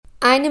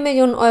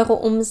1.000.000 Euro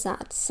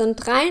Umsatz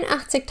sind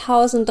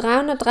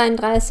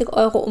 83.333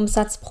 Euro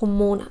Umsatz pro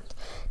Monat.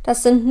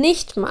 Das sind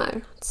nicht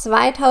mal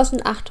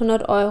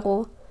 2.800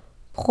 Euro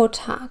pro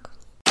Tag.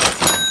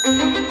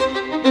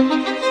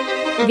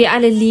 Wir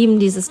alle lieben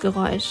dieses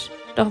Geräusch.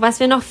 Doch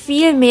was wir noch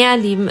viel mehr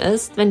lieben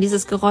ist, wenn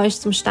dieses Geräusch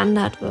zum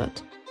Standard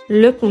wird.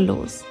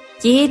 Lückenlos.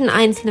 Jeden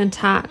einzelnen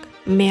Tag.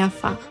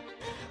 Mehrfach.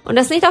 Und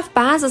das nicht auf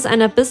Basis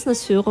einer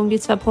Businessführung,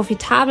 die zwar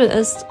profitabel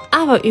ist,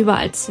 aber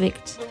überall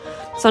zwickt.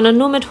 Sondern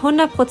nur mit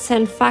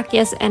 100% Fuck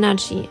Yes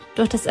Energy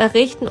durch das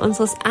Errichten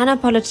unseres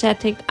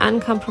Unapologetic,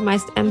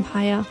 Uncompromised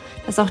Empire,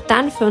 das auch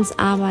dann für uns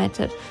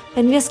arbeitet,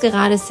 wenn wir es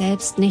gerade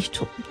selbst nicht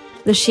tun.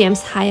 The She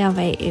Aims Higher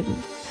Way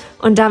eben.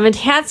 Und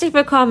damit herzlich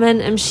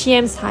willkommen im She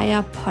Aims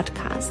Higher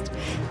Podcast.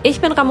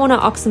 Ich bin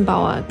Ramona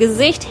Ochsenbauer,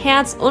 Gesicht,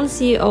 Herz und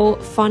CEO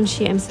von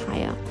She Aims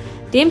Higher,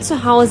 dem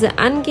Zuhause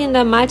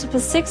angehender Multiple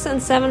 6-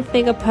 und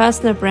 7-Figure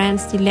Personal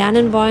Brands, die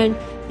lernen wollen,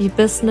 wie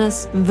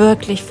Business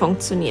wirklich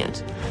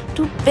funktioniert.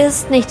 Du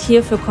bist nicht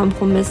hier für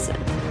Kompromisse.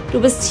 Du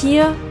bist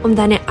hier, um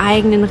deine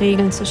eigenen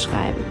Regeln zu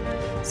schreiben.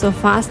 So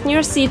fasten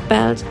your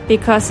seatbelt,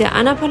 because your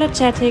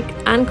unapologetic,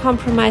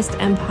 uncompromised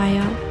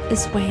empire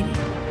is waiting.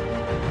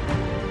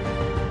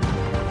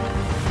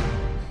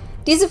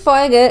 Diese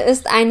Folge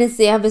ist eine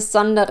sehr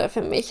besondere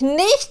für mich.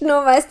 Nicht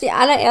nur, weil es die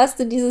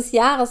allererste dieses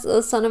Jahres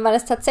ist, sondern weil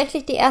es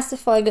tatsächlich die erste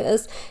Folge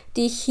ist,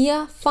 die ich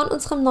hier von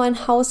unserem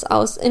neuen Haus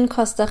aus in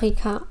Costa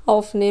Rica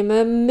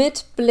aufnehme,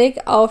 mit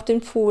Blick auf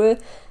den Pool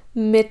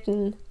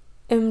mitten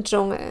im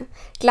Dschungel.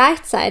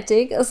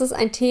 Gleichzeitig ist es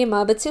ein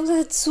Thema,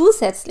 beziehungsweise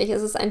zusätzlich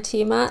ist es ein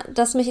Thema,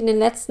 das mich in den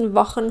letzten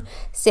Wochen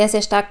sehr,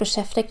 sehr stark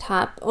beschäftigt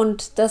hat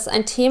und das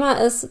ein Thema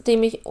ist,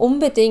 dem ich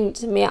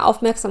unbedingt mehr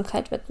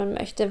Aufmerksamkeit widmen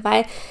möchte,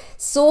 weil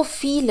so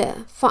viele,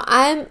 vor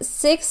allem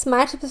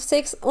Multiple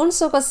 6 und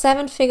sogar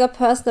 7-Figure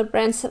Personal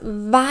Brands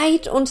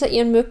weit unter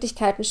ihren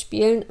Möglichkeiten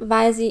spielen,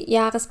 weil sie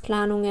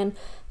Jahresplanungen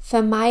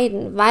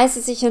vermeiden, weil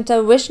sie sich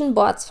hinter Vision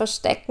Boards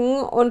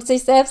verstecken und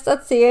sich selbst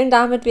erzählen,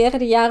 damit wäre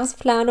die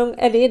Jahresplanung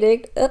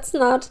erledigt. It's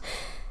not.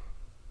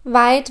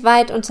 Weit,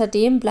 weit unter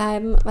dem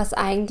bleiben, was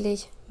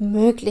eigentlich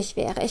möglich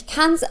wäre. Ich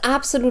kann es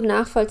absolut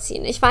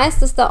nachvollziehen. Ich weiß,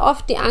 dass da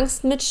oft die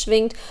Angst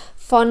mitschwingt,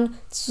 von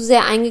zu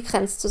sehr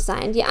eingegrenzt zu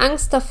sein, die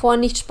Angst davor,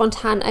 nicht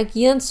spontan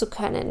agieren zu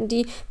können,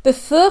 die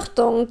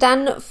Befürchtung,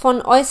 dann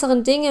von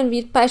äußeren Dingen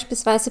wie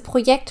beispielsweise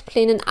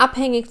Projektplänen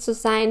abhängig zu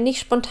sein, nicht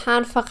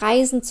spontan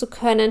verreisen zu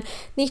können,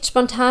 nicht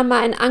spontan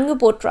mal ein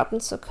Angebot droppen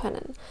zu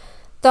können.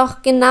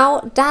 Doch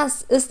genau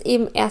das ist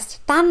eben erst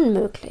dann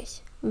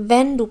möglich,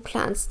 wenn du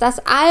planst. Das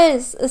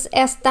alles ist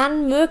erst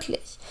dann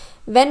möglich,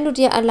 wenn du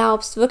dir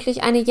erlaubst,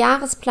 wirklich eine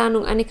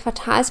Jahresplanung, eine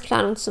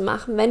Quartalsplanung zu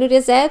machen, wenn du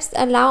dir selbst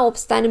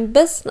erlaubst, deinem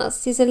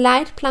Business diese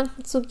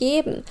Leitplanken zu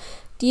geben,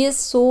 die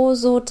es so,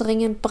 so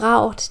dringend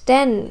braucht.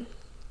 Denn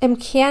im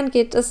Kern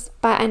geht es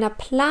bei einer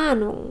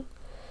Planung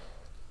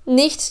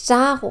nicht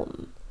darum,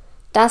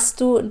 dass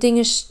du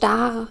Dinge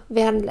starr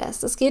werden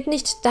lässt. Es geht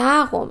nicht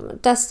darum,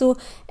 dass du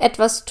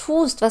etwas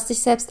tust, was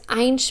dich selbst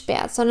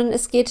einsperrt, sondern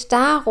es geht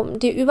darum,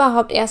 dir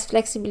überhaupt erst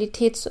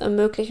Flexibilität zu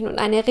ermöglichen. Und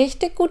eine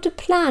richtig gute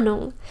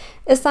Planung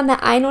ist an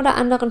der einen oder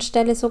anderen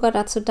Stelle sogar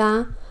dazu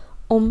da,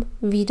 um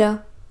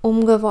wieder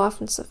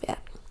umgeworfen zu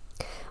werden.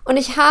 Und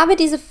ich habe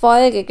diese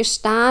Folge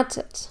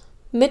gestartet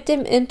mit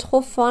dem Intro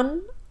von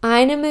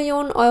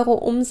 1.000.000 Euro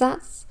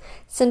Umsatz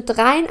sind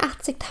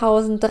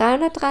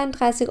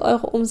 83.333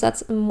 Euro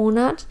Umsatz im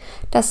Monat.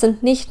 Das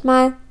sind nicht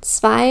mal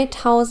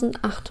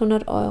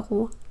 2.800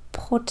 Euro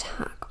pro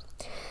Tag.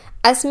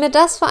 Als mir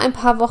das vor ein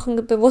paar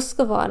Wochen bewusst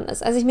geworden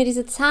ist, als ich mir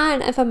diese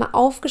Zahlen einfach mal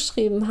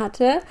aufgeschrieben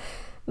hatte,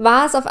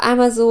 war es auf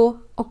einmal so,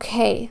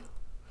 okay,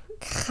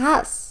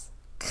 krass.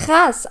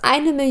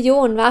 1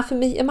 Million war für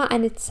mich immer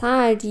eine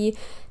Zahl, die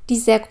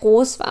sehr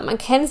groß war. Man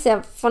kennt es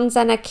ja von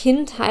seiner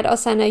Kindheit,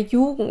 aus seiner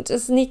Jugend.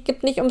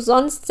 Gibt nicht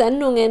umsonst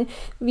Sendungen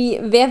wie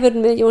Wer wird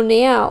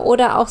Millionär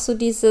oder auch so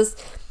dieses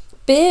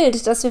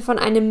Bild, das wir von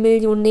einem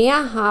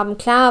Millionär haben.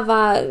 Klar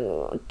war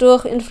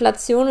durch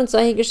Inflation und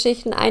solche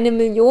Geschichten 1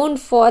 Million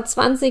vor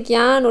 20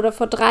 Jahren oder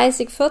vor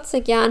 30,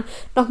 40 Jahren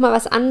nochmal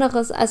was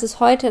anderes, als es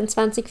heute in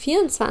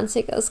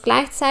 2024 ist.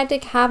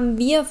 Gleichzeitig haben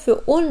wir für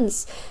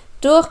uns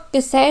durch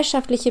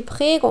gesellschaftliche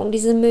Prägung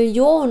diese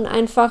Million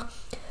einfach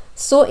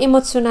so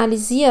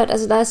emotionalisiert,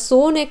 also da ist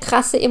so eine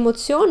krasse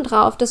Emotion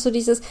drauf, dass so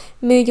dieses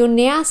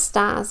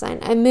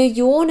Millionärsdasein, ein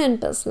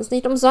Millionenbusiness,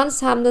 nicht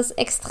umsonst haben das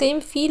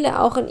extrem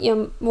viele auch in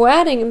ihrem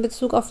Wording in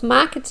Bezug auf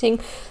Marketing,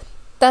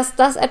 dass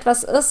das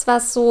etwas ist,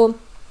 was so,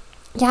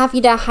 ja,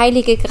 wie der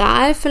heilige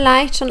Gral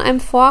vielleicht schon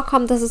einem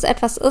vorkommt, dass es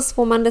etwas ist,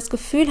 wo man das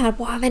Gefühl hat,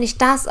 boah, wenn ich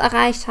das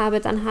erreicht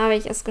habe, dann habe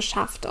ich es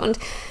geschafft. Und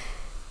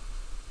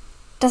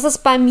das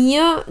ist bei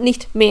mir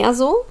nicht mehr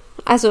so.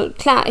 Also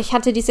klar, ich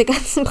hatte diese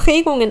ganzen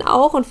Prägungen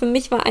auch und für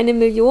mich war 1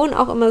 Million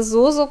auch immer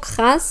so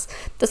krass.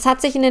 Das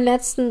hat sich in den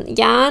letzten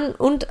Jahren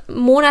und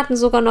Monaten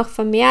sogar noch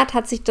vermehrt,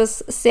 hat sich das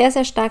sehr,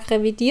 sehr stark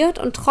revidiert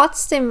und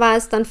trotzdem war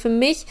es dann für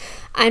mich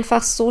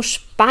einfach so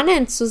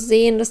spannend zu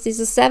sehen, dass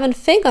diese 7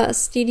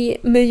 Figures,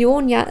 die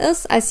Million ja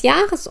ist, als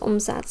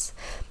Jahresumsatz,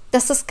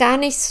 dass das gar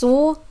nicht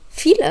so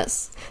viel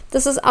ist.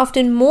 Das ist auf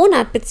den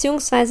Monat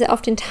bzw.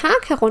 auf den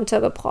Tag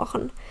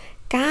heruntergebrochen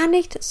gar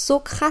nicht so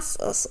krass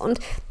ist.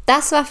 Und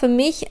das war für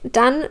mich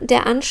dann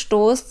der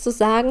Anstoß zu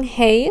sagen,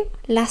 hey,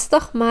 lass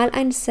doch mal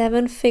ein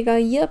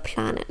 7-Figure-Year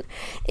planen.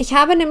 Ich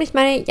habe nämlich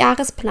meine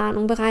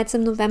Jahresplanung bereits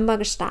im November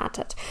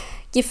gestartet.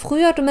 Je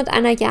früher du mit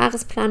einer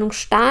Jahresplanung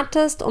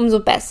startest,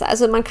 umso besser.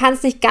 Also man kann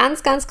es nicht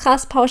ganz, ganz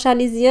krass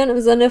pauschalisieren im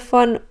Sinne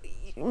von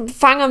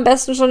fang am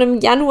besten schon im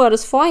Januar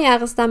des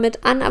Vorjahres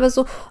damit an, aber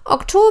so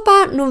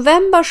Oktober,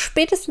 November,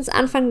 spätestens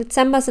Anfang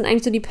Dezember sind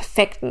eigentlich so die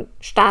perfekten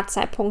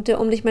Startzeitpunkte,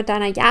 um dich mit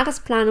deiner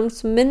Jahresplanung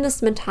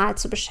zumindest mental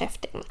zu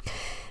beschäftigen.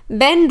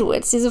 Wenn du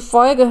jetzt diese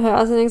Folge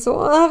hörst und denkst so,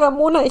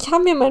 Ramona, ich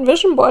habe mir mein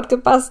Vision Board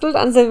gebastelt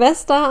an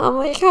Silvester,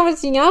 aber ich habe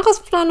jetzt die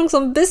Jahresplanung so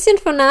ein bisschen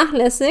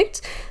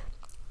vernachlässigt,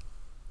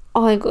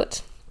 all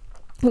good.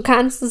 Du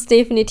kannst es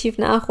definitiv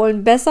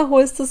nachholen. Besser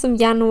holst du es im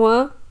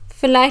Januar,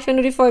 vielleicht, wenn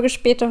du die Folge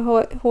später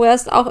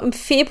hörst, auch im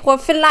Februar,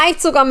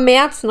 vielleicht sogar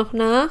März noch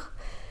nach.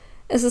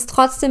 Es ist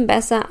trotzdem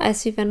besser,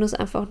 als wie wenn du es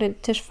einfach auf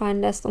den Tisch fallen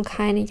lässt und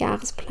keine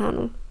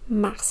Jahresplanung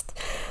machst.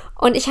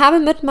 Und ich habe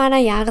mit meiner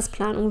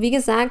Jahresplanung, wie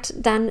gesagt,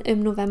 dann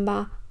im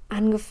November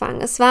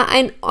angefangen. Es war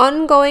ein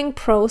ongoing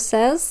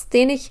process,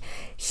 den ich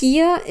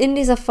hier in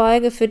dieser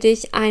Folge für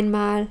dich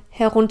einmal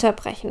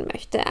herunterbrechen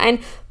möchte. Ein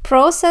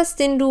Prozess,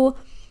 den du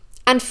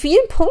an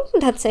vielen Punkten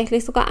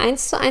tatsächlich sogar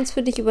 1:1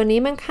 für dich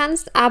übernehmen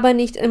kannst, aber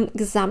nicht im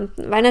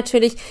Gesamten, weil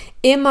natürlich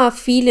immer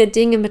viele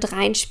Dinge mit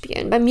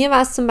reinspielen. Bei mir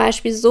war es zum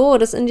Beispiel so,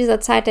 dass in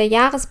dieser Zeit der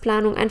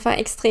Jahresplanung einfach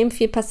extrem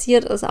viel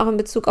passiert ist, auch in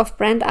Bezug auf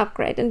Brand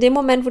Upgrade. In dem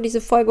Moment, wo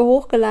diese Folge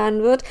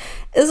hochgeladen wird,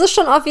 ist es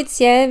schon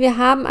offiziell, wir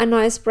haben ein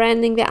neues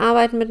Branding, wir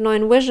arbeiten mit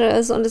neuen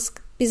Visuals und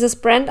dieses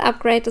Brand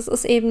Upgrade, das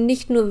ist eben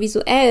nicht nur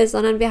visuell,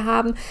 sondern wir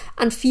haben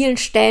an vielen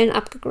Stellen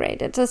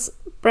upgegradet. Das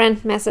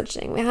Brand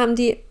Messaging, wir haben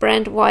die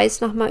Brand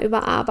Voice nochmal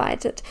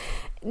überarbeitet.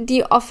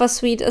 Die Offer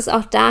Suite ist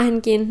auch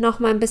dahingehend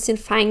nochmal ein bisschen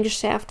fein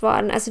geschärft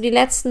worden. Also die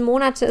letzten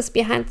Monate ist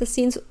Behind the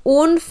Scenes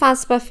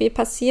unfassbar viel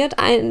passiert.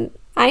 Ein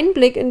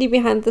Einblick in die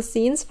Behind the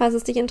Scenes, falls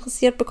es dich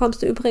interessiert,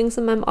 bekommst du übrigens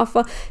in meinem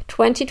Offer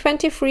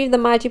 2023 The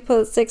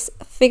Multiple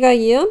 6-Figure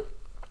Year,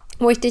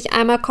 wo ich dich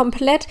einmal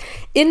komplett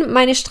in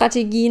meine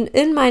Strategien,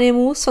 in meine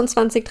Moves von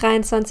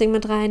 2023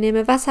 mit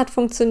reinnehme. Was hat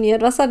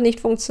funktioniert, was hat nicht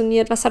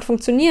funktioniert, was hat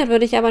funktioniert,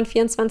 würde ich aber in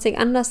 2024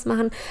 anders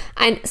machen.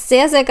 Ein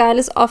sehr, sehr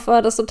geiles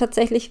Offer, das du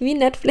tatsächlich wie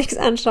Netflix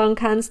anschauen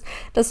kannst,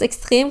 das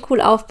extrem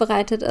cool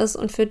aufbereitet ist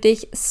und für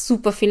dich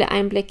super viele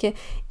Einblicke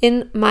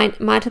in mein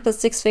Multiple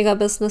Six-Figure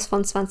Business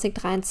von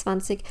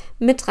 2023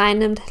 mit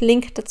reinnimmt.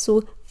 Link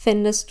dazu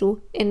findest du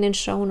in den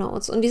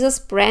Shownotes. Und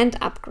dieses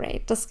Brand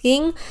Upgrade, das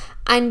ging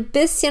ein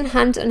bisschen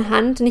Hand in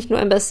Hand, nicht nur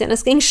ein bisschen,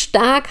 es ging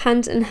stark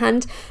Hand in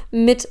Hand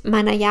mit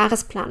meiner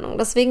Jahresplanung.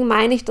 Deswegen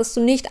meine ich, dass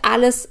du nicht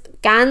alles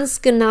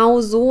ganz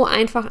genau so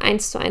einfach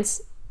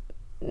 1:1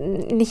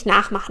 nicht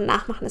nachmachen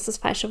ist das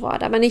falsche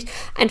Wort, aber nicht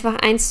einfach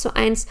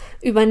 1:1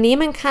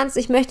 übernehmen kannst.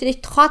 Ich möchte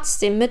dich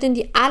trotzdem mit in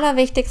die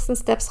allerwichtigsten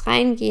Steps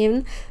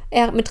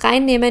mit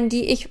reinnehmen,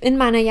 die ich in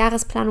meiner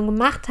Jahresplanung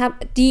gemacht habe,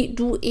 die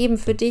du eben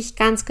für dich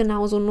ganz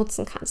genauso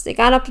nutzen kannst.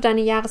 Egal, ob du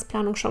deine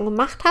Jahresplanung schon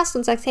gemacht hast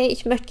und sagst, hey,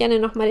 ich möchte gerne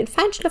nochmal den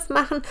Feinschliff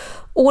machen,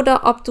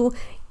 oder ob du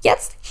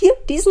jetzt hier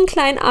diesen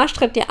kleinen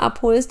Arschtritt dir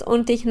abholst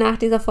und dich nach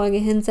dieser Folge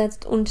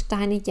hinsetzt und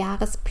deine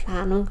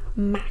Jahresplanung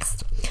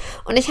machst.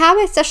 Und ich habe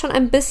jetzt ja schon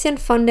ein bisschen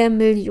von der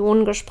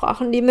Million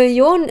gesprochen. Die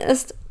Million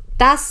ist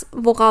das,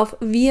 worauf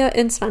wir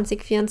in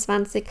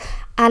 2024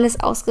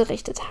 alles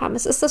ausgerichtet haben.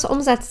 Es ist das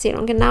Umsatzziel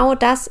und genau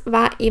das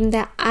war eben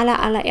der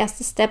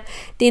allererste Step,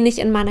 den ich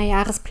in meiner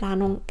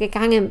Jahresplanung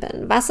gegangen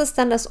bin. Was ist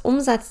dann das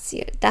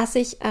Umsatzziel, das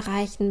ich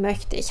erreichen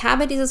möchte? Ich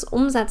habe dieses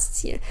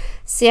Umsatzziel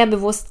sehr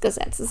bewusst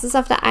gesetzt. Es ist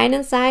auf der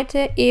einen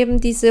Seite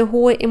eben diese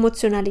hohe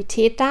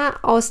Emotionalität da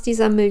aus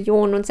dieser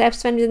Million, und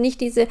selbst wenn wir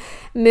nicht diese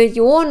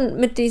Million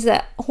mit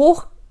dieser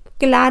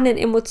hochgeladenen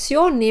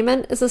Emotionen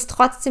nehmen, ist es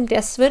trotzdem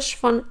der Switch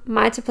von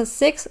Multiple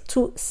 6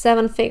 to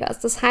 7 Figures.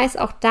 Das heißt,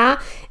 auch da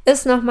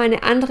ist nochmal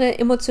eine andere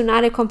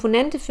emotionale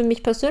Komponente für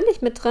mich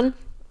persönlich mit drin,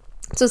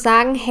 zu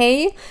sagen,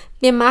 hey,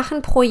 wir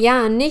machen pro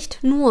Jahr nicht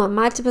nur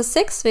Multiple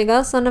 6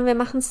 Figures, sondern wir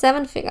machen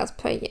 7 Figures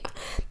per Jahr.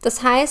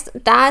 Das heißt,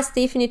 da ist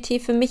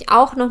definitiv für mich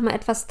auch nochmal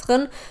etwas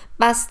drin,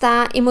 was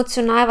da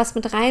emotional was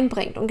mit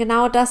reinbringt. Und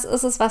genau das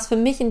ist es, was für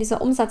mich in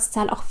dieser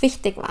Umsatzzahl auch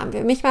wichtig war.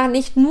 Für mich war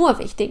nicht nur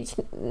wichtig, ich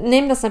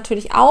nehme das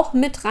natürlich auch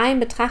mit rein,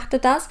 betrachte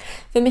das.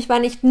 Für mich war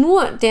nicht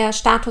nur der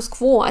Status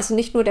quo, also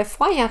nicht nur der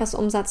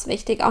Vorjahresumsatz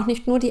wichtig, auch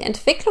nicht nur die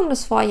Entwicklung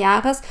des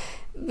Vorjahres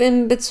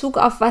in Bezug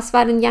auf, was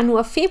war denn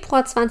Januar,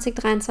 Februar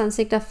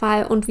 2023 der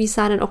Fall und wie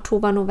sah denn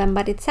Oktober,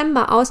 November,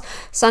 Dezember aus,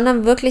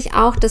 sondern wirklich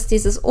auch, dass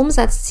dieses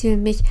Umsatzziel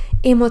mich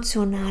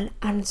emotional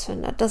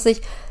anzündet, dass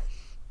ich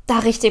da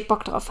richtig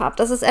Bock drauf habe,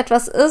 dass es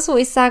etwas ist, wo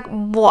ich sage,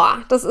 boah,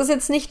 das ist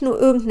jetzt nicht nur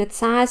irgendeine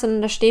Zahl,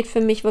 sondern da steht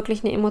für mich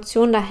wirklich eine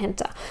Emotion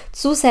dahinter.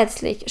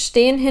 Zusätzlich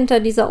stehen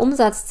hinter dieser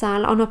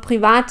Umsatzzahl auch noch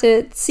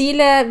private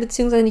Ziele,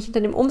 beziehungsweise nicht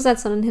hinter dem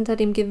Umsatz, sondern hinter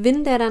dem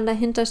Gewinn, der dann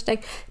dahinter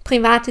steckt,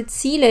 private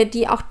Ziele,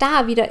 die auch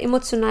da wieder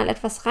emotional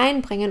etwas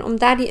reinbringen, um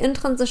da die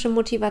intrinsische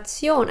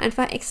Motivation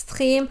einfach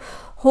extrem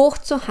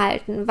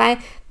hochzuhalten, weil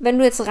wenn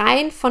du jetzt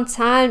rein von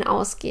Zahlen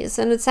ausgehst,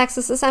 wenn du sagst,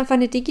 es ist einfach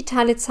eine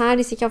digitale Zahl,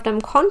 die sich auf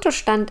deinem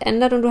Kontostand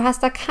ändert und du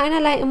hast da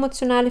keinerlei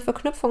emotionale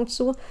Verknüpfung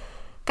zu,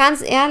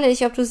 ganz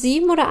ehrlich, ob du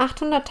 700.000 oder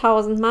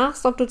 800.000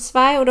 machst, ob du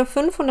 200.000 oder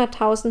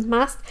 500.000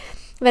 machst,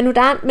 wenn du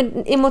da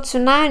mit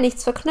emotional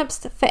nichts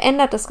verknüpfst,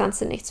 verändert das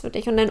Ganze nichts für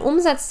dich. Und dein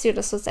Umsatzziel,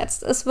 das du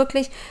setzt, ist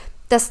wirklich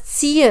das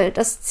Ziel,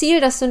 das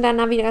du in dein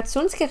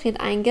Navigationsgerät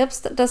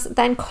eingibst, das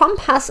dein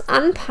Kompass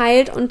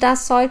anpeilt, und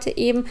das sollte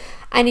eben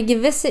eine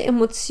gewisse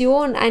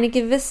Emotion, eine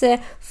gewisse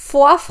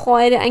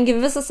Vorfreude, ein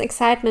gewisses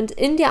Excitement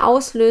in dir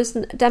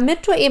auslösen,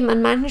 damit du eben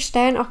an manchen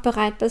Stellen auch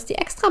bereit bist, die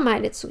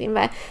Extrameile zu gehen.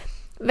 Weil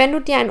wenn du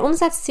dir ein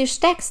Umsatzziel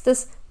steckst,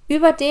 das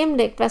über dem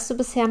liegt, was du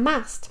bisher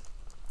machst,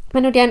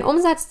 wenn du dir ein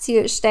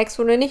Umsatzziel steckst,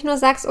 wo du nicht nur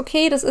sagst,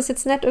 okay, das ist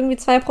jetzt nicht irgendwie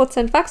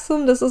 2%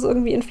 Wachstum, das ist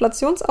irgendwie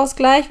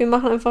Inflationsausgleich, wir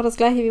machen einfach das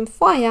Gleiche wie im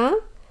Vorjahr,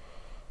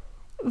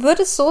 wird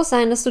es so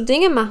sein, dass du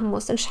Dinge machen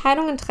musst,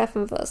 Entscheidungen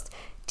treffen wirst,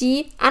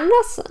 die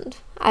anders sind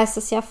als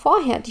das Jahr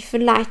vorher, die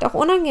vielleicht auch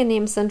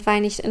unangenehm sind,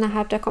 weil nicht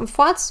innerhalb der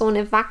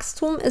Komfortzone.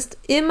 Wachstum ist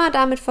immer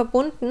damit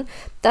verbunden,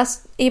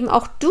 dass eben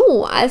auch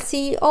du als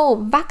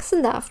CEO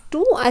wachsen darfst,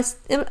 du als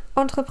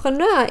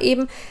Entrepreneur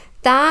eben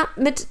da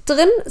mit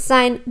drin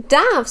sein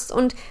darfst,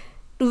 und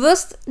du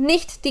wirst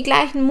nicht die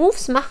gleichen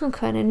Moves machen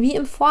können wie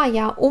im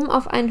Vorjahr, um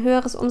auf ein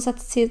höheres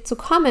Umsatzziel zu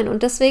kommen,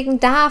 und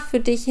deswegen darf für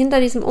dich hinter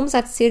diesem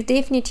Umsatzziel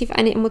definitiv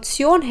eine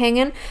Emotion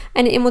hängen,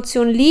 eine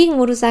Emotion liegen,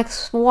 wo du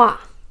sagst, wow,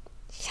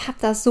 ich habe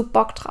da so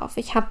Bock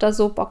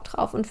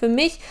drauf, und für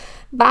mich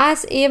war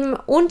es eben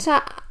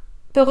unter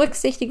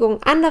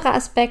Berücksichtigung anderer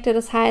Aspekte,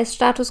 das heißt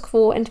Status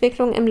Quo,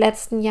 Entwicklung im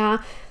letzten Jahr,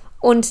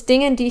 und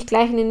Dingen, die ich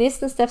gleich in den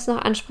nächsten Steps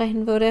noch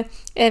ansprechen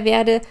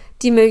werde,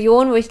 die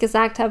Million, wo ich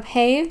gesagt habe,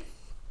 hey,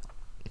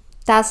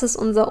 das ist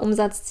unser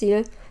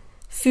Umsatzziel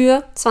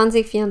für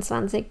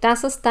 2024.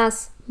 Das ist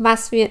das,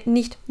 was wir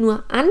nicht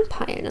nur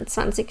anpeilen in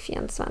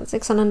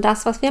 2024, sondern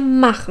das, was wir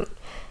machen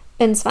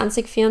in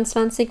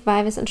 2024,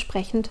 weil wir es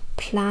entsprechend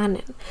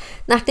planen.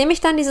 Nachdem ich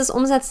dann dieses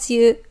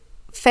Umsatzziel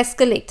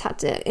festgelegt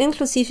hatte,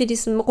 inklusive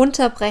diesem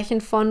Runterbrechen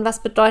von,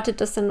 was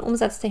bedeutet das denn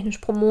umsatztechnisch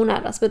pro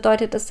Monat, was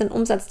bedeutet das denn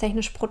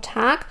umsatztechnisch pro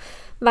Tag,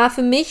 war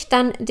für mich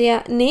dann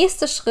der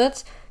nächste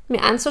Schritt,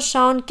 mir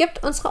anzuschauen,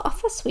 gibt unsere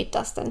Offer Suite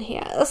das denn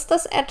her? Ist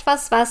das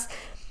etwas, was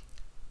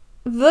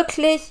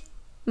wirklich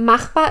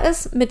machbar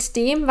ist mit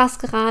dem, was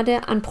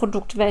gerade an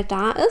Produktwelt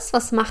da ist,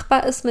 was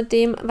machbar ist mit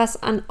dem,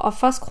 was an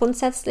Offers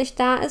grundsätzlich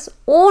da ist,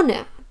 ohne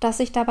dass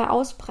ich dabei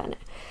ausbrenne?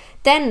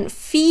 Denn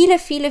viele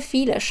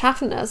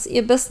schaffen es,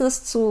 ihr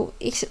Business zu,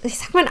 ich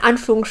sag mal in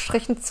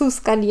Anführungsstrichen, zu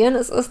skalieren.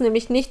 Es ist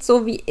nämlich nicht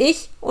so, wie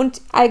ich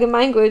und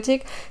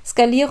allgemeingültig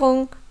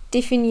Skalierung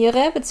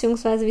definiere,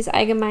 beziehungsweise wie es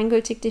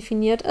allgemeingültig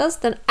definiert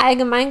ist. Denn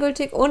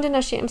allgemeingültig und in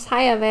der James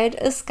Hire Welt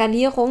ist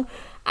Skalierung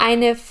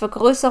eine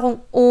Vergrößerung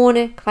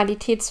ohne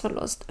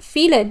Qualitätsverlust.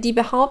 Viele, die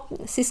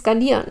behaupten, sie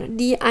skalieren,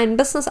 die ein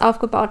Business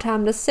aufgebaut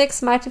haben, das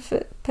 6,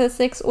 Multiple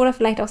 6 oder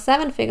vielleicht auch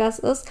 7 Figures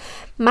ist,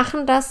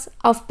 machen das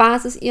auf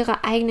Basis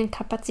ihrer eigenen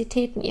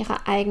Kapazitäten,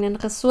 ihrer eigenen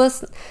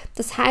Ressourcen.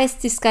 Das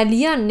heißt, sie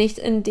skalieren nicht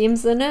in dem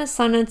Sinne,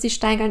 sondern sie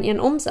steigern ihren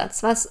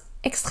Umsatz, was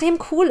extrem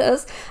cool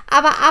ist,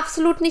 aber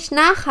absolut nicht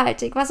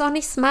nachhaltig, was auch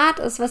nicht smart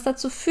ist, was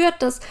dazu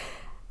führt, dass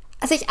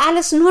sich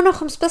alles nur noch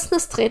ums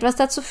Business dreht, was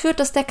dazu führt,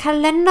 dass der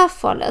Kalender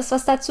voll ist,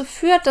 was dazu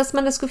führt, dass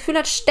man das Gefühl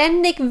hat,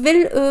 ständig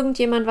will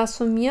irgendjemand was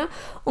von mir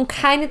und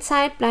keine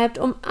Zeit bleibt,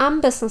 um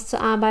am Business zu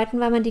arbeiten,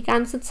 weil man die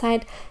ganze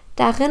Zeit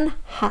darin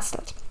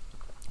hustelt.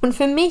 Und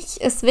für mich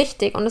ist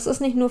wichtig, und es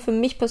ist nicht nur für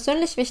mich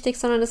persönlich wichtig,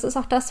 sondern es ist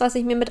auch das, was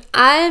ich mir mit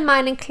all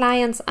meinen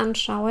Clients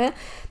anschaue,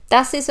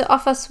 dass diese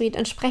Offer Suite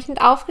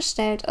entsprechend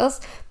aufgestellt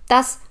ist,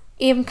 dass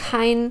eben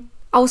kein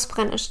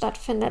Ausbrennen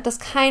stattfindet, dass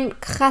kein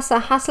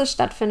krasser Hustle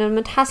stattfindet. Und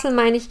mit Hustle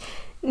meine ich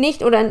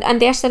nicht, oder an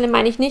der Stelle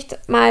meine ich nicht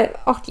mal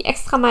auch die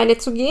Extrameile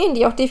zu gehen,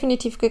 die auch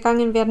definitiv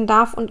gegangen werden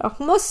darf und auch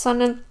muss,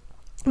 sondern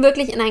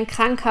wirklich in ein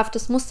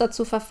krankhaftes Muster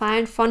zu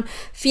verfallen von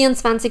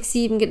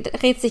 24/7,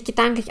 dreht sich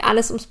gedanklich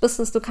alles ums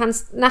Business. Du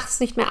kannst nachts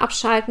nicht mehr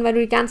abschalten, weil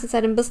du die ganze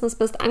Zeit im Business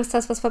bist, Angst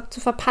hast, was zu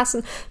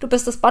verpassen. Du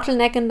bist das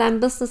Bottleneck in deinem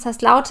Business,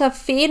 hast lauter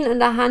Fäden in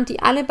der Hand, die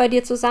alle bei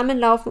dir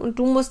zusammenlaufen, und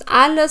du musst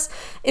alles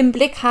im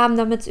Blick haben,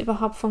 damit es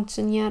überhaupt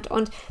funktioniert.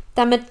 Und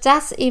damit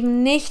das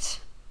eben nicht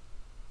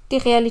die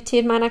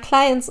Realität meiner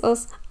Clients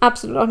ist,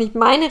 absolut auch nicht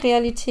meine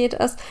Realität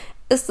ist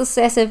es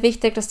sehr, sehr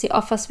wichtig, dass die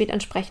Offer Suite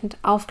entsprechend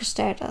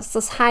aufgestellt ist.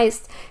 Das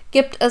heißt,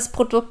 gibt es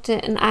Produkte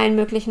in allen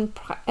möglichen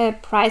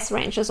Price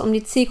Ranges, um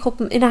die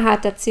Zielgruppen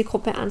innerhalb der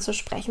Zielgruppe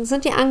anzusprechen?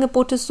 Sind die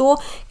Angebote so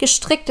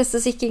gestrickt, dass sie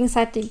sich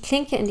gegenseitig die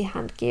Klinke in die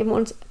Hand geben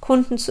und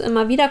Kunden zu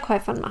immer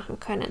Wiederkäufern machen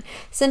können?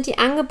 Sind die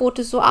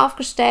Angebote so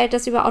aufgestellt,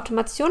 dass über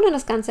Automationen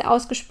das Ganze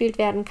ausgespielt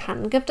werden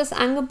kann? Gibt es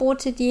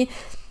Angebote, die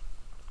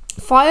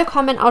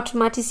vollkommen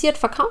automatisiert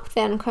verkauft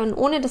werden können,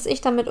 ohne dass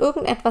ich damit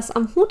irgendetwas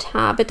am Hut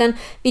habe? Denn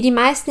wie die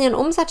meisten ihren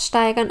Umsatz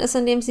steigern, ist,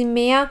 indem sie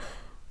mehr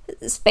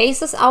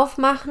Spaces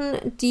aufmachen,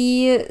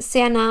 die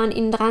sehr nah an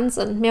ihnen dran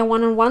sind, mehr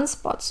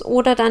One-on-One-Spots,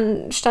 oder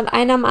dann statt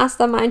einer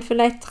Mastermind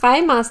vielleicht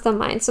 3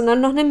 Masterminds und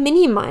dann noch eine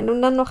Mini-Mind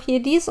und dann noch hier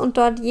dies und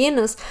dort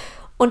jenes.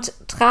 und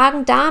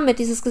tragen damit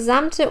dieses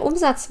gesamte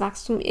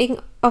Umsatzwachstum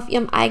auf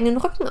ihrem eigenen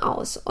Rücken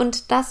aus.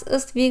 Und das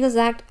ist, wie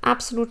gesagt,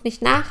 absolut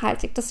nicht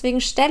nachhaltig.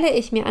 Deswegen stelle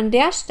ich mir an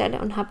der Stelle,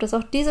 und habe das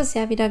auch dieses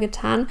Jahr wieder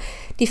getan,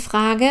 die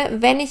Frage,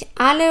 wenn ich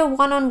alle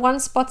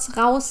One-on-One-Spots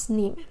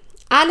rausnehme,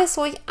 alles,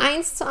 wo ich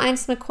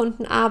 1:1 mit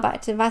Kunden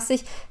arbeite, was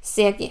ich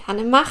sehr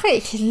gerne mache.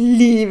 Ich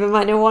liebe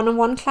meine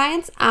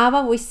One-on-One-Clients,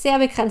 aber wo ich sehr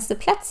begrenzte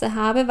Plätze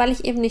habe, weil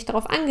ich eben nicht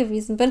darauf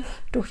angewiesen bin,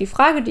 durch die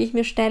Frage, die ich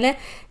mir stelle,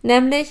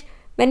 nämlich,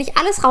 wenn ich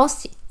alles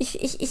rausziehe,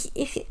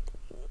 ich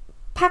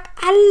pack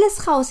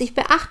alles raus, ich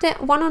beachte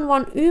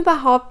One-on-One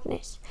überhaupt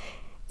nicht.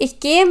 Ich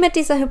gehe mit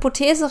dieser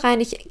Hypothese rein,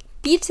 ich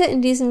biete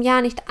in diesem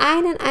Jahr nicht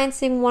einen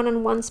einzigen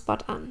One-on-One-Spot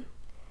an.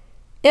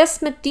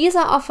 Erst mit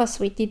dieser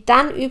Offer-Suite, die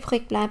dann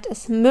übrig bleibt,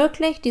 es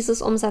möglich,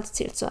 dieses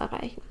Umsatzziel zu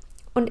erreichen.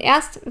 Und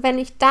erst wenn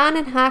ich da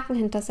einen Haken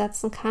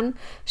hintersetzen kann,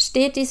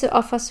 steht diese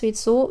Offer-Suite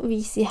so, wie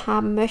ich sie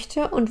haben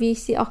möchte und wie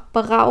ich sie auch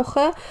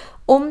brauche,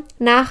 um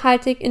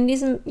nachhaltig in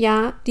diesem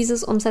Jahr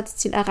dieses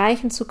Umsatzziel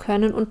erreichen zu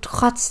können und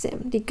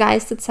trotzdem die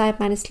geilste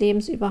Zeit meines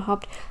Lebens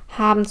überhaupt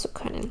haben zu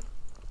können.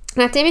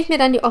 Nachdem ich mir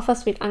dann die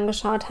Offer-Suite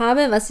angeschaut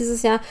habe, was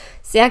dieses Jahr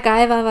sehr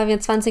geil war, weil wir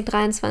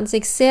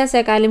 2023 sehr,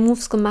 sehr geile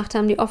Moves gemacht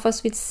haben, die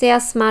Offer-Suite sehr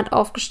smart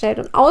aufgestellt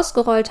und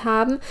ausgerollt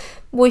haben,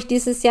 wo ich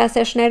dieses Jahr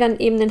sehr schnell dann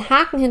eben den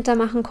Haken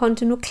hintermachen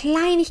konnte, nur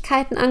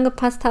Kleinigkeiten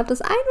angepasst habe.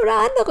 Das ein oder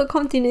andere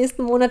kommt die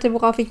nächsten Monate,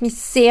 worauf ich mich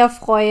sehr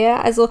freue.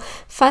 Also,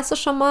 falls du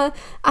schon mal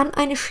an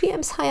eine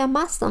She-Hire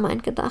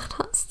Mastermind gedacht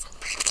hast,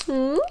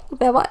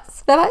 wer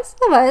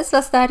weiß,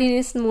 was da die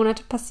nächsten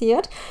Monate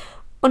passiert.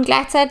 Und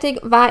gleichzeitig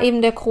war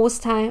eben der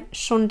Großteil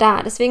schon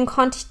da. Deswegen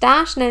konnte ich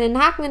da schnell den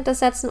Haken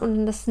hintersetzen und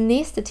in das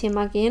nächste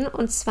Thema gehen.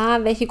 Und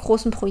zwar, welche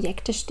großen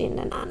Projekte stehen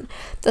denn an?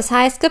 Das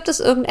heißt, gibt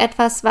es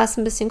irgendetwas, was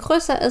ein bisschen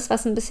größer ist,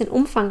 was ein bisschen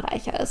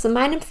umfangreicher ist? In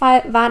meinem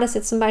Fall war das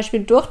jetzt zum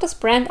Beispiel durch das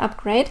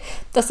Brand-Upgrade,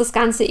 dass das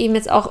Ganze eben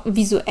jetzt auch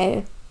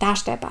visuell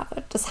darstellbar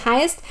wird. Das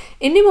heißt,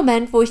 in dem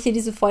Moment, wo ich hier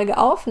diese Folge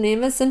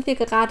aufnehme, sind wir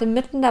gerade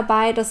mitten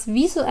dabei, das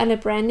visuelle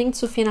Branding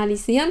zu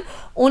finalisieren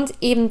und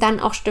eben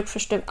dann auch Stück für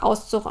Stück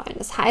auszurollen.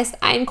 Das heißt,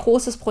 ein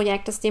großes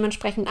Projekt, das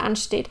dementsprechend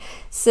ansteht,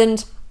 ist ein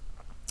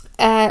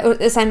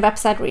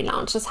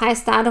Website-Relaunch. Das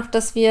heißt, dadurch,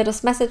 dass wir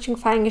das Messaging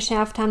fein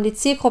geschärft haben, die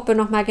Zielgruppe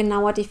nochmal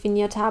genauer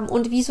definiert haben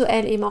und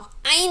visuell eben auch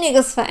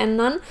einiges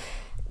verändern,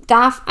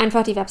 darf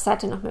einfach die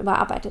Webseite nochmal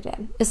überarbeitet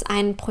werden. Ist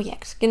ein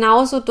Projekt.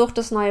 Genauso durch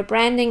das neue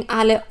Branding,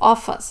 alle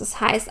Offers, das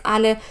heißt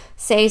alle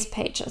Sales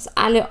Pages,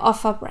 alle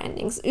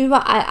Offer-Brandings,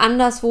 überall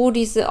anders, wo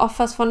diese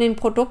Offers von den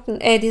Produkten,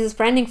 dieses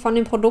Branding von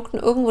den Produkten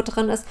irgendwo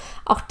drin ist,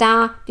 auch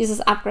da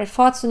dieses Upgrade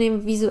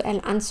vorzunehmen,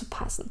 visuell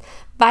anzupassen.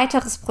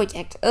 Weiteres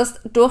Projekt ist,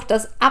 durch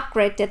das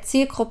Upgrade der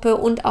Zielgruppe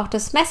und auch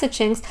des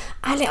Messagings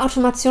alle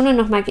Automationen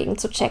nochmal gegen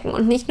zu checken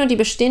und nicht nur die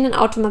bestehenden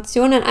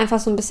Automationen einfach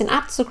so ein bisschen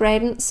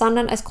abzugraden,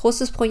 sondern als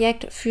großes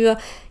Projekt für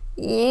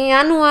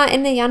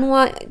Ende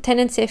Januar,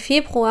 tendenziell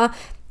Februar,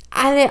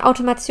 alle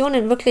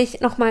Automationen wirklich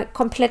nochmal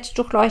komplett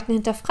durchleuchten,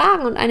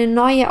 hinterfragen und eine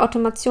neue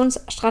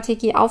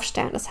Automationsstrategie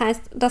aufstellen. Das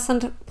heißt, das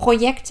sind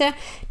Projekte,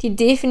 die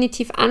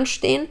definitiv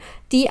anstehen,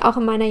 die auch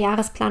in meiner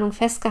Jahresplanung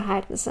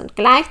festgehalten sind.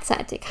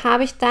 Gleichzeitig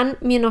habe ich dann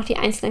mir noch die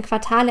einzelnen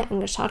Quartale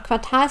angeschaut.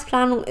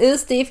 Quartalsplanung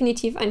ist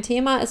definitiv ein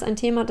Thema,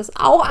 das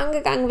auch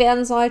angegangen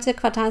werden sollte.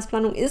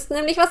 Quartalsplanung ist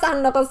nämlich was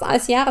anderes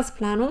als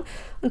Jahresplanung.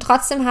 Und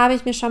trotzdem habe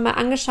ich mir schon mal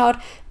angeschaut,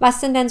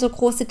 was sind denn so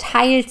große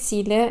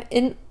Teilziele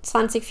in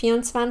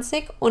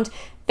 2024 und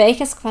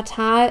welches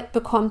Quartal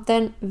bekommt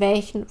denn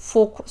welchen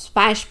Fokus?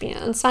 Beispiel,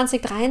 in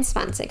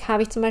 2023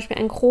 habe ich zum Beispiel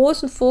einen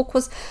großen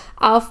Fokus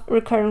auf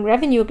Recurring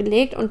Revenue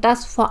gelegt und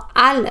das vor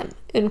allem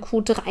in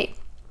Q3.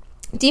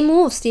 Die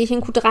Moves, die ich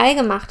in Q3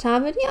 gemacht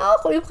habe, die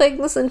auch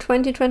übrigens in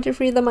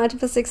 2023 The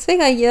Multiple Six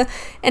Figure hier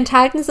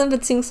enthalten sind,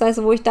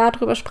 beziehungsweise wo ich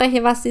darüber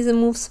spreche, was diese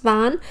Moves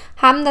waren,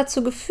 haben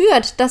dazu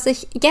geführt, dass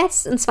ich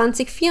jetzt in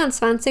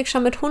 2024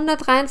 schon mit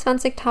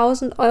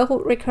 123.000 Euro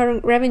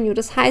Recurring Revenue,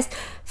 das heißt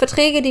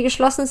Verträge, die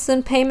geschlossen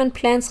sind, Payment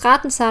Plans,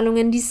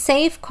 Ratenzahlungen, die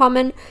safe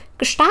kommen,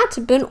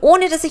 gestartet bin,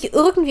 ohne dass ich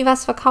irgendwie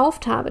was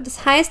verkauft habe.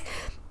 Das heißt,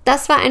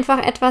 das war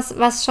einfach etwas,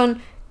 was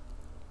schon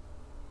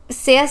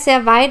sehr,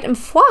 sehr weit im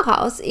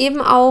Voraus eben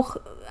auch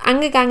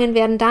angegangen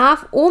werden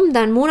darf, um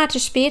dann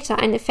Monate später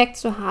einen Effekt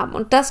zu haben.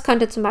 Und das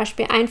könnte zum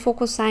Beispiel ein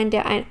Fokus sein,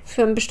 der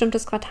für ein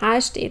bestimmtes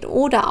Quartal steht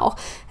oder auch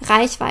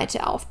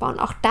Reichweite aufbauen.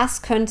 Auch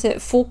das könnte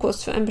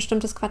Fokus für ein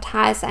bestimmtes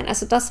Quartal sein.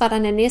 Also das war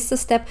dann der nächste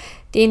Step,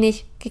 den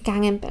ich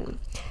gegangen bin.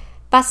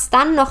 Was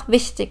dann noch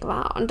wichtig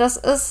war, und das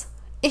ist,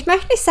 ich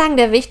möchte nicht sagen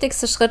der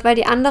wichtigste Schritt, weil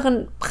die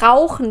anderen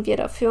brauchen wir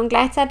dafür und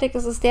gleichzeitig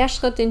ist es der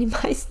Schritt, den die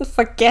meisten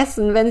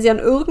vergessen, wenn sie an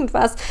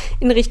irgendwas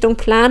in Richtung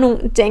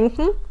Planung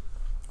denken.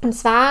 Und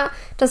zwar,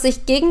 dass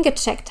ich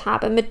gegengecheckt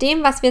habe mit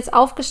dem, was wir jetzt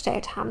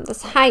aufgestellt haben.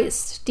 Das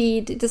heißt,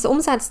 das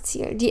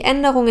Umsatzziel, die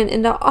Änderungen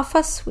in der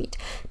Offer Suite,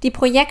 die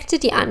Projekte,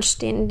 die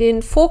anstehen,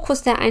 den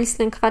Fokus der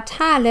einzelnen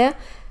Quartale.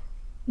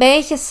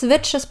 Welche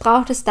Switches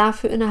braucht es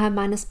dafür innerhalb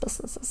meines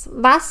Businesses?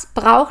 Was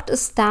braucht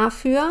es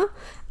dafür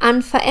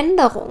an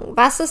Veränderungen?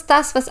 Was ist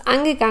das, was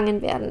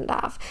angegangen werden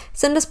darf?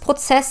 Sind es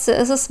Prozesse?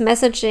 Ist es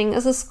Messaging?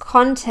 Ist es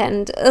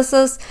Content? Ist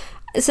es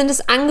Sind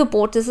es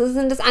Angebote?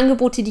 Sind es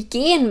Angebote, die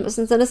gehen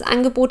müssen? Sind es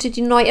Angebote,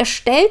 die neu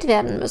erstellt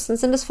werden müssen?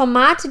 Sind es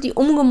Formate, die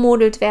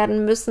umgemodelt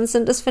werden müssen?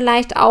 Sind es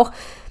vielleicht auch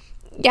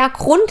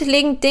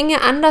grundlegend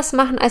Dinge anders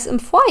machen als im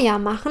Vorjahr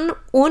machen?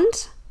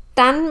 Und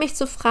dann mich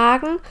zu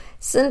fragen,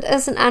 sind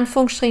es in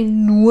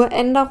Anführungsstrichen nur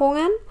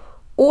Änderungen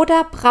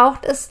oder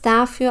braucht es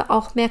dafür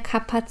auch mehr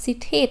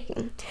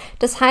Kapazitäten?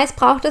 Das heißt,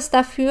 braucht es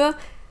dafür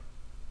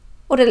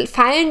oder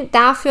fallen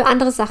dafür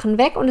andere Sachen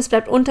weg und es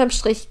bleibt unterm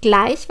Strich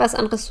gleich, was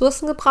an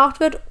Ressourcen gebraucht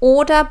wird?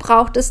 Oder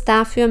braucht es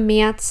dafür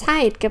mehr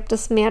Zeit? Gibt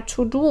es mehr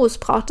To-Dos?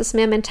 Braucht es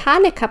mehr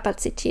mentale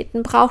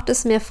Kapazitäten? Braucht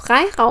es mehr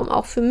Freiraum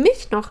auch für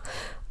mich noch,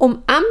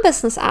 um am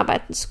Business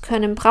arbeiten zu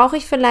können? Brauche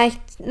ich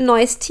vielleicht ein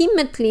neues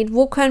Teammitglied?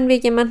 Wo können wir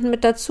jemanden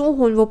mit dazu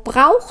holen? Wo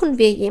brauchen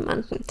wir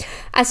jemanden?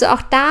 Also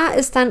auch da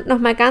ist dann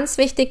nochmal ganz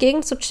wichtig,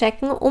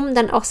 gegenzuchecken, um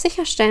dann auch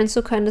sicherstellen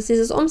zu können, dass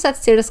dieses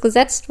Umsatzziel, das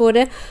gesetzt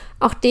wurde,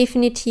 auch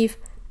definitiv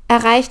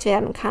erreicht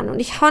werden kann.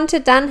 Und ich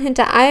konnte dann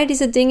hinter all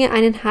diese Dinge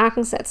einen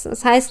Haken setzen.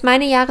 Das heißt,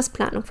 meine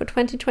Jahresplanung für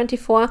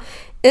 2024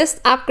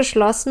 ist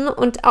abgeschlossen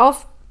und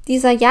auf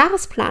dieser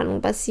Jahresplanung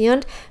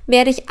basierend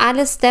werde ich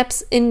alle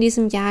Steps in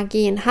diesem Jahr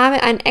gehen.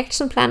 Habe einen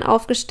Actionplan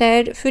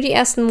aufgestellt für die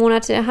ersten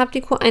Monate, habe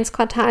die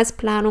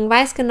Q1-Quartalsplanung,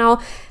 weiß genau,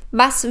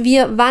 was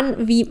wir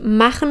wann wie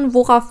machen,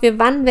 worauf wir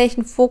wann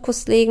welchen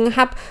Fokus legen,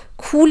 habe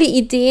coole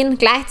Ideen,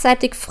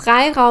 gleichzeitig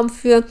Freiraum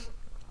für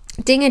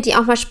Dinge, die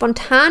auch mal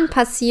spontan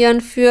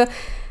passieren, für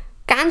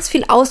ganz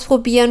viel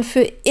ausprobieren,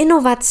 für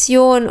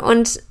Innovation,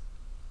 und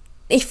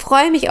ich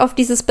freue mich auf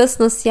dieses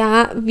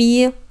Businessjahr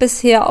wie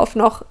bisher auf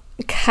noch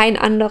kein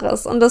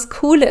anderes. Und das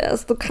Coole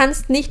ist, du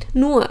kannst nicht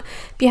nur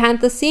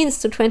Behind the Scenes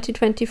zu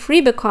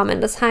 2023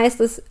 bekommen. Das heißt,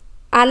 es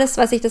alles,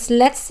 was ich das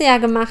letzte Jahr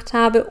gemacht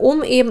habe,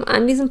 um eben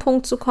an diesen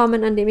Punkt zu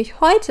kommen, an dem ich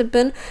heute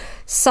bin,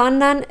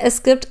 sondern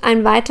es gibt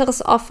ein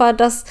weiteres Offer,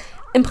 das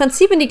im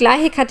Prinzip in die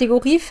gleiche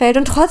Kategorie fällt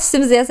und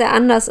trotzdem sehr, sehr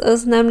anders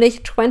ist,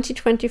 nämlich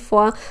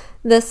 2024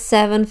 The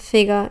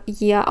 7-Figure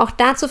Year. Auch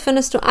dazu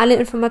findest du alle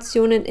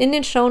Informationen in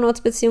den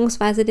Shownotes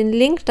beziehungsweise den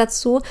Link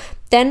dazu,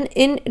 denn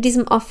in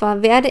diesem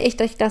Offer werde ich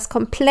durch das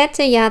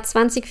komplette Jahr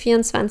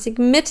 2024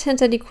 mit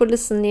hinter die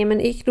Kulissen nehmen.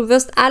 Du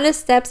wirst alle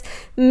Steps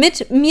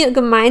mit mir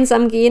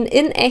gemeinsam gehen,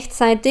 in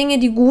Echtzeit, Dinge,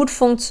 die gut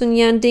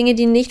funktionieren, Dinge,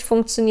 die nicht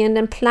funktionieren,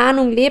 denn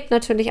Planung lebt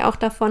natürlich auch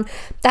davon,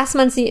 dass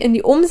man sie in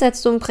die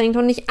Umsetzung bringt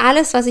und nicht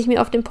alles, was ich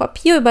mir auf dem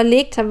Papier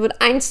überlegt habe,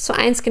 wird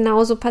 1:1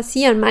 genauso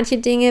passieren. Manche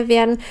Dinge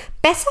werden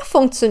besser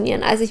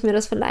funktionieren, als ich mir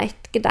das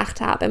vielleicht gedacht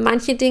habe.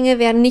 Manche Dinge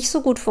werden nicht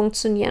so gut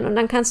funktionieren und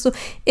dann kannst du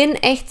in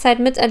Echtzeit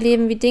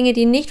miterleben, wie Dinge,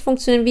 die nicht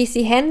funktionieren, wie ich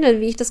sie handle,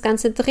 wie ich das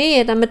Ganze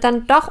drehe, damit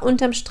dann doch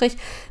unterm Strich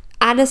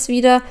alles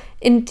wieder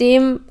in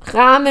dem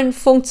Rahmen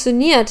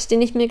funktioniert,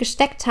 den ich mir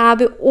gesteckt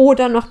habe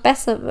oder noch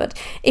besser wird.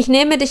 Ich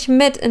nehme dich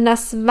mit in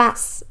das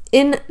Was,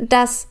 in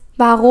das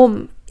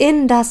Warum,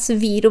 in das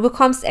Wie. Du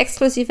bekommst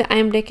exklusive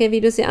Einblicke,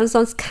 wie du sie an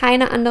sonst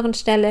keiner anderen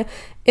Stelle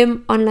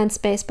im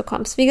Online-Space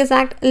bekommst. Wie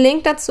gesagt,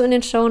 Link dazu in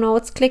den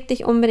Shownotes, klick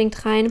dich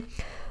unbedingt rein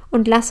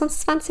und lass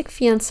uns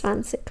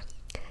 2024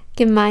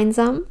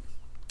 gemeinsam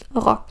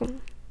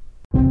rocken.